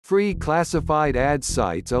Free classified ad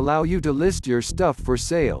sites allow you to list your stuff for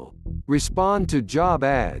sale, respond to job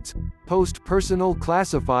ads, post personal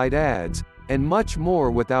classified ads, and much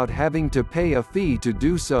more without having to pay a fee to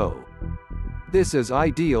do so. This is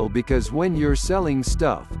ideal because when you're selling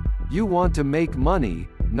stuff, you want to make money,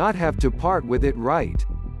 not have to part with it, right?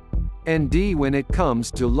 And when it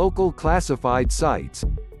comes to local classified sites,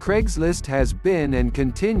 Craigslist has been and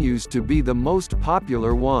continues to be the most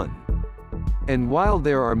popular one. And while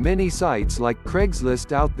there are many sites like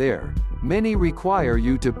Craigslist out there, many require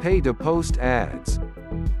you to pay to post ads.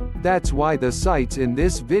 That's why the sites in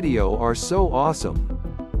this video are so awesome.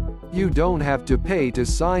 You don't have to pay to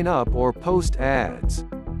sign up or post ads.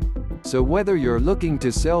 So whether you're looking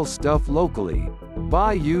to sell stuff locally,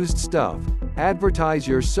 buy used stuff, advertise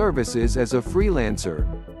your services as a freelancer,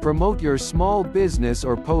 promote your small business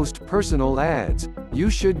or post personal ads,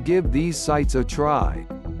 you should give these sites a try.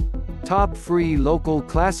 Top free local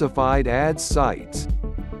classified ads sites.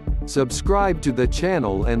 Subscribe to the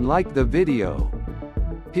channel and like the video.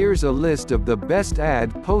 Here's a list of the best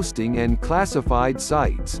ad posting and classified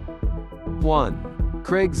sites. 1.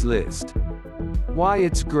 Craigslist. Why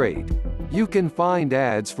it's great. You can find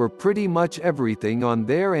ads for pretty much everything on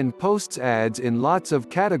there and posts ads in lots of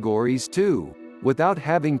categories too, without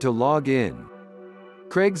having to log in.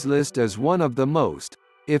 Craigslist is one of the most,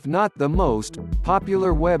 if not the most,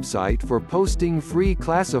 popular website for posting free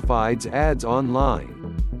classifieds ads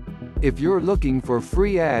online. If you're looking for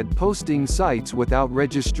free ad posting sites without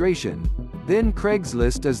registration, then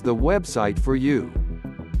Craigslist is the website for you.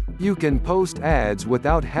 You can post ads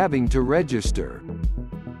without having to register.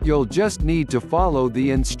 You'll just need to follow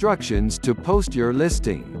the instructions to post your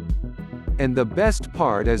listing. And the best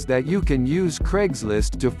part is that you can use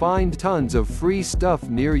Craigslist to find tons of free stuff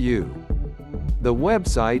near you. The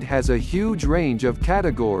website has a huge range of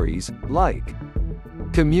categories, like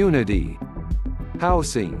community,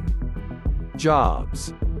 housing,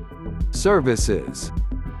 jobs, services,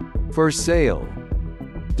 for sale,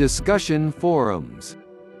 discussion forums,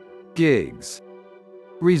 gigs,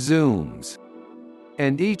 resumes.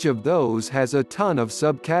 And each of those has a ton of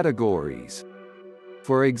subcategories.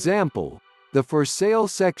 For example, the for sale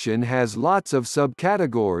section has lots of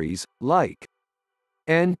subcategories, like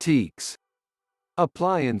antiques,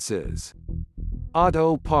 appliances,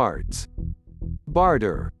 auto parts,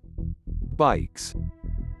 barter, bikes,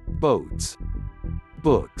 boats,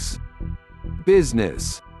 books,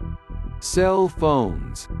 business, cell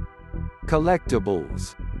phones,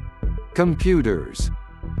 collectibles, computers,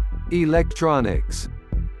 electronics,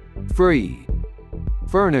 free,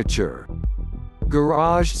 furniture,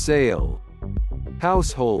 garage sale,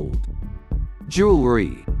 household,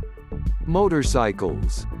 jewelry,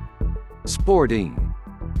 motorcycles, sporting,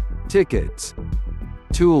 tickets,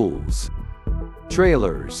 tools,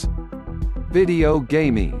 trailers, video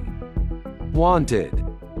gaming, wanted.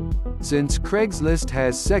 Since Craigslist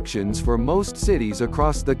has sections for most cities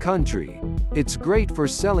across the country, it's great for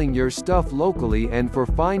selling your stuff locally and for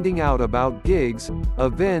finding out about gigs,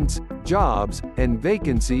 events, jobs, and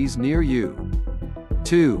vacancies near you.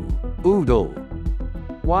 2. Oodle.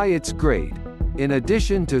 Why it's great. In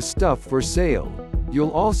addition to stuff for sale,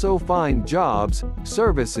 you'll also find jobs,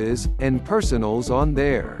 services, and personals on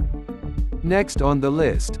there. Next on the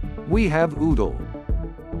list, we have Oodle.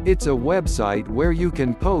 It's a website where you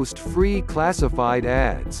can post free classified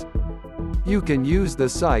ads. You can use the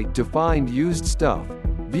site to find used stuff,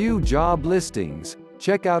 view job listings,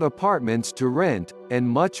 check out apartments to rent, and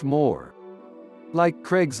much more. Like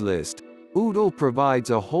Craigslist, Oodle provides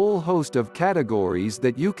a whole host of categories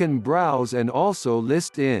that you can browse and also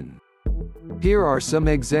list in. Here are some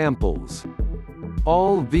examples.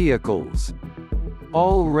 All vehicles,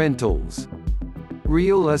 all rentals,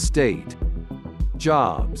 real estate,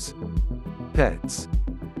 jobs, pets,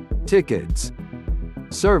 tickets,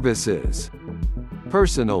 services,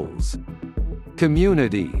 personals,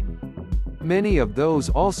 community. Many of those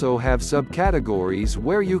also have subcategories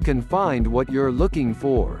where you can find what you're looking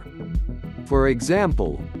for. For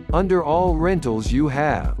example, under all rentals you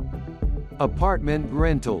have apartment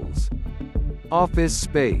rentals, office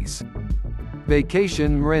space,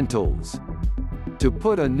 vacation rentals. To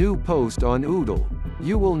put a new post on Oodle,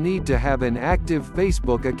 you will need to have an active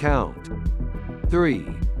Facebook account. 3.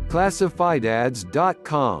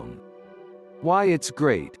 Classifiedads.com. Why it's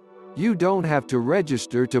great. You don't have to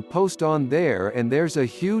register to post on there, and there's a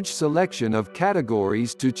huge selection of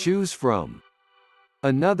categories to choose from.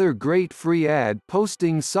 Another great free ad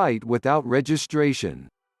posting site without registration.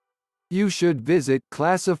 You should visit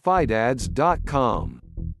classifiedads.com.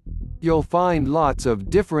 You'll find lots of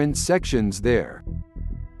different sections there.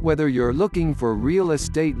 Whether you're looking for real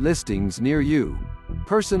estate listings near you,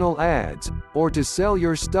 personal ads, or to sell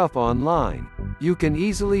your stuff online, you can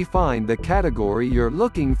easily find the category you're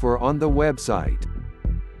looking for on the website.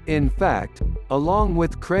 In fact, along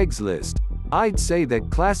with Craigslist, I'd say that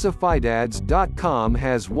classifiedads.com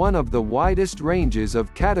has one of the widest ranges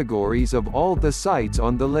of categories of all the sites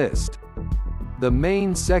on the list. The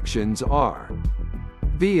main sections are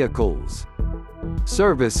vehicles,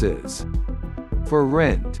 services, for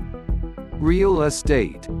rent, real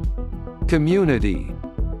estate, community,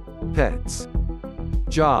 pets,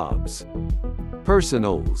 jobs,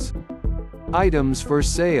 personals, items for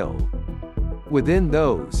sale. Within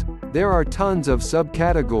those, there are tons of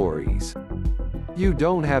subcategories. You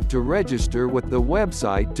don't have to register with the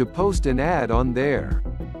website to post an ad on there.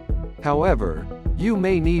 However, you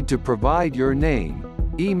may need to provide your name,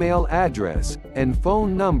 email address, and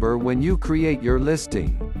phone number when you create your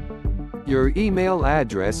listing. Your email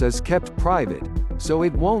address is kept private, so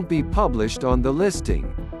it won't be published on the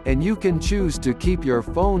listing, and you can choose to keep your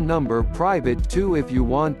phone number private too if you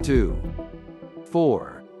want to.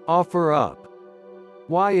 4. Offer up.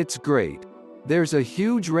 Why it's great. There's a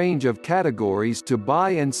huge range of categories to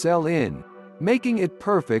buy and sell in, making it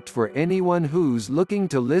perfect for anyone who's looking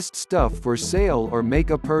to list stuff for sale or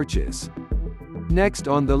make a purchase. Next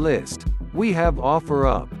on the list, we have Offer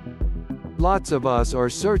Up. Lots of us are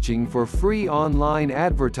searching for free online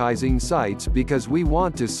advertising sites because we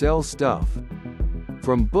want to sell stuff.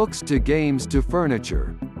 From books to games to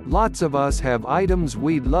furniture, lots of us have items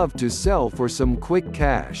we'd love to sell for some quick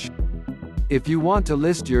cash. If you want to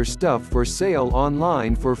list your stuff for sale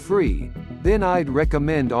online for free, then I'd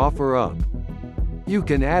recommend Offer Up. You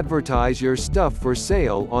can advertise your stuff for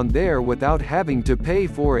sale on there without having to pay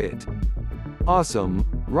for it. Awesome,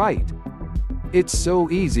 right? It's so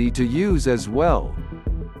easy to use as well.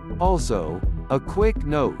 Also, a quick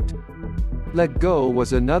note. LetGo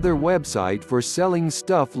was another website for selling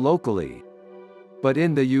stuff locally. But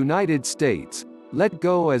in the United States,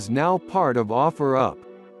 LetGo is now part of Offer Up.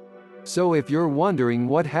 So if you're wondering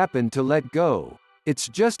what happened to LetGo, it's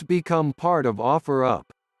just become part of Offer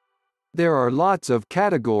Up. There are lots of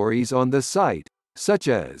categories on the site, such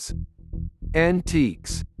as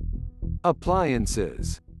antiques,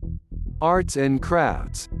 appliances, arts and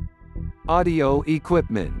crafts, audio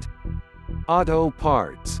equipment, auto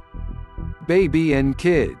parts, baby and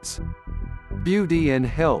kids, beauty and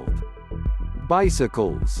health,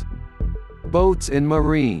 bicycles, boats and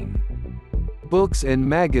marine, books and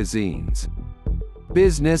magazines,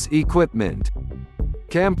 business equipment,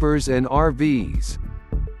 campers and RVs,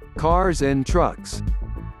 cars and trucks,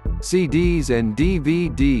 CDs and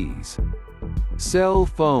DVDs, cell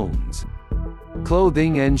phones,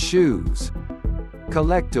 clothing and shoes,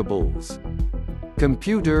 collectibles,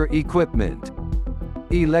 computer equipment,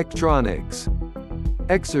 electronics,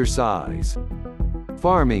 exercise,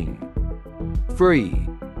 farming, free,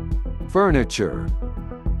 furniture,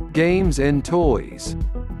 games and toys,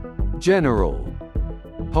 general,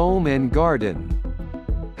 home and garden,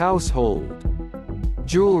 household,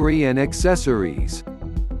 jewelry and accessories,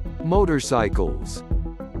 motorcycles,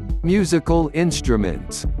 musical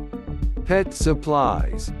instruments, pet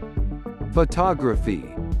supplies,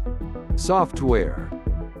 photography, software,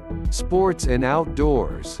 sports and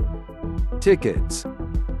outdoors, tickets,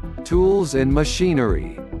 tools and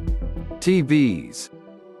machinery, TVs,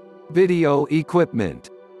 video equipment,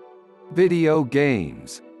 video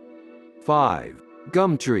games. 5.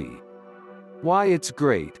 Gumtree. Why it's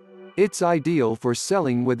great. It's ideal for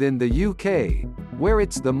selling within the UK, where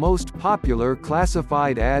it's the most popular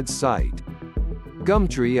classified ads site.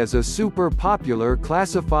 Gumtree is a super popular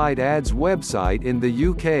classified ads website in the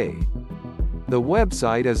UK. The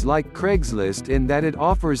website is like Craigslist in that it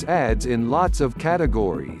offers ads in lots of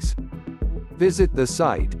categories. Visit the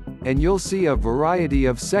site, and you'll see a variety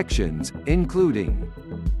of sections, including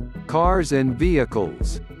cars and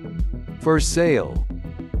vehicles, for sale,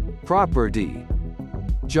 property,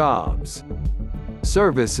 jobs,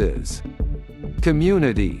 services,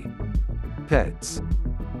 community, pets.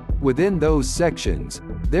 Within those sections,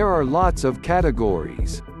 there are lots of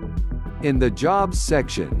categories. In the jobs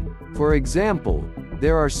section, for example,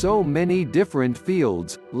 there are so many different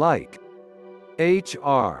fields, like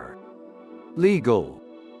HR, legal,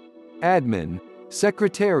 admin,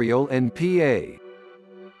 secretarial and PA,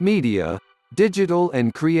 media, digital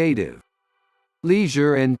and creative,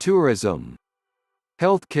 leisure and tourism,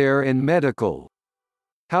 healthcare and medical,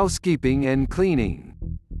 housekeeping and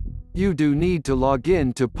cleaning. You do need to log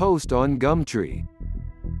in to post on Gumtree.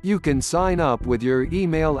 You can sign up with your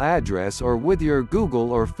email address or with your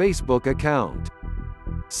Google or Facebook account.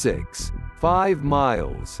 6. 5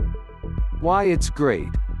 miles. Why it's great.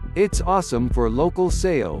 It's awesome for local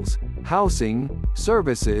sales, housing,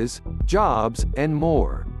 services, jobs, and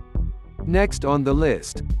more. Next on the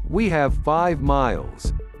list, we have 5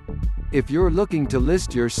 miles. If you're looking to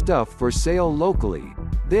list your stuff for sale locally,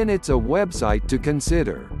 then it's a website to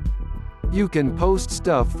consider. You can post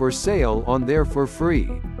stuff for sale on there for free.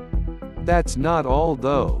 That's not all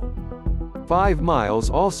though. 5 miles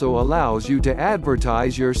also allows you to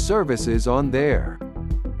advertise your services on there.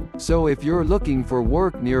 So if you're looking for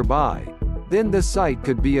work nearby, then the site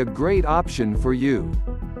could be a great option for you.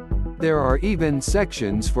 There are even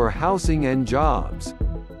sections for housing and jobs.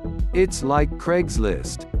 It's like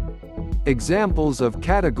Craigslist. Examples of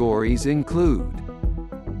categories include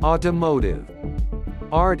automotive,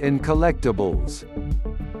 art and collectibles,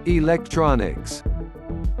 electronics,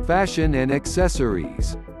 fashion and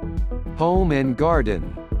accessories, home and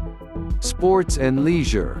garden, sports and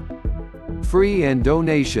leisure, free and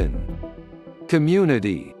donation,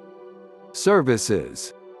 community,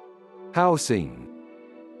 services, housing,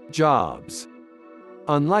 jobs.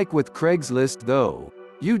 Unlike with Craigslist though,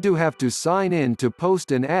 you do have to sign in to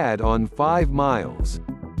post an ad on 5 miles.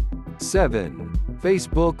 7.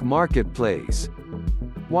 Facebook Marketplace.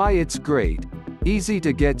 Why it's great. Easy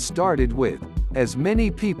to get started with, as many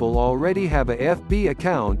people already have a FB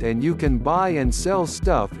account and you can buy and sell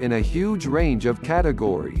stuff in a huge range of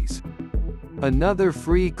categories. Another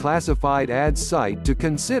free classified ad site to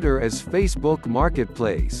consider is Facebook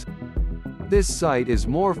Marketplace. This site is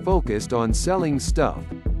more focused on selling stuff,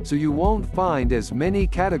 so you won't find as many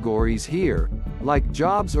categories here, like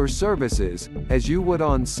jobs or services, as you would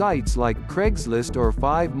on sites like Craigslist or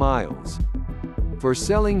 5 miles. For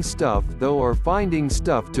selling stuff though or finding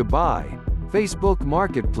stuff to buy, Facebook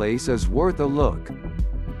Marketplace is worth a look.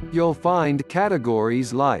 You'll find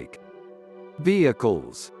categories like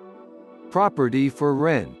vehicles, property for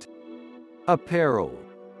rent, apparel,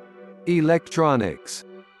 electronics,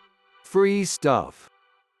 free stuff,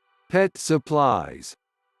 pet supplies,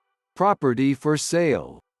 property for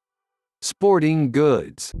sale, sporting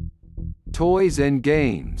goods, toys and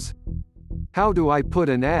games. How do I put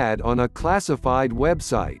an ad on a classified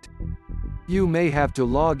website? You may have to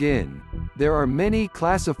log in. There are many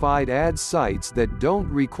classified ad sites that don't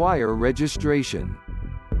require registration.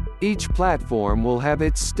 Each platform will have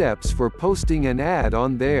its steps for posting an ad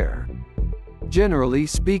on there. Generally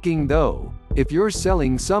speaking though, if you're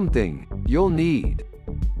selling something, you'll need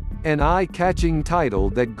an eye-catching title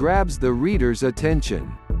that grabs the reader's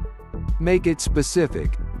attention. Make it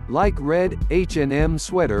specific, like red H&M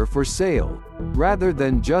sweater for sale, rather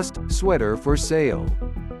than just sweater for sale.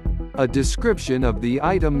 A description of the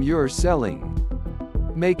item you're selling.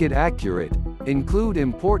 Make it accurate, include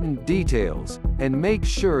important details, and make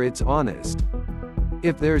sure it's honest.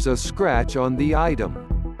 If there's a scratch on the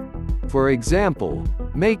item, for example,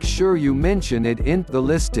 make sure you mention it in the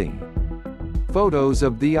listing. Photos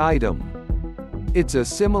of the item. It's a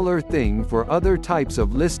similar thing for other types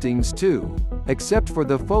of listings too, except for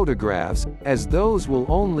the photographs, as those will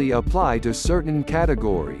only apply to certain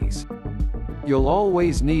categories. You'll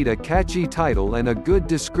always need a catchy title and a good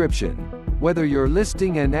description, whether you're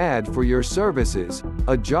listing an ad for your services,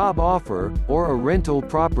 a job offer, or a rental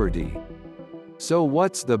property. So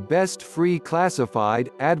what's the best free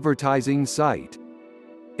classified advertising site?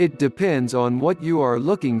 It depends on what you are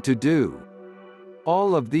looking to do.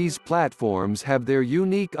 All of these platforms have their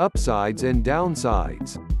unique upsides and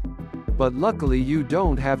downsides. But luckily you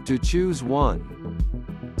don't have to choose one.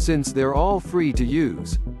 Since they're all free to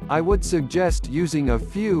use, I would suggest using a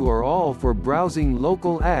few or all for browsing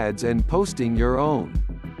local ads and posting your own.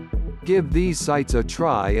 Give these sites a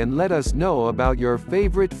try and let us know about your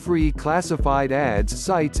favorite free classified ads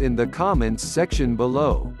sites in the comments section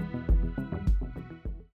below.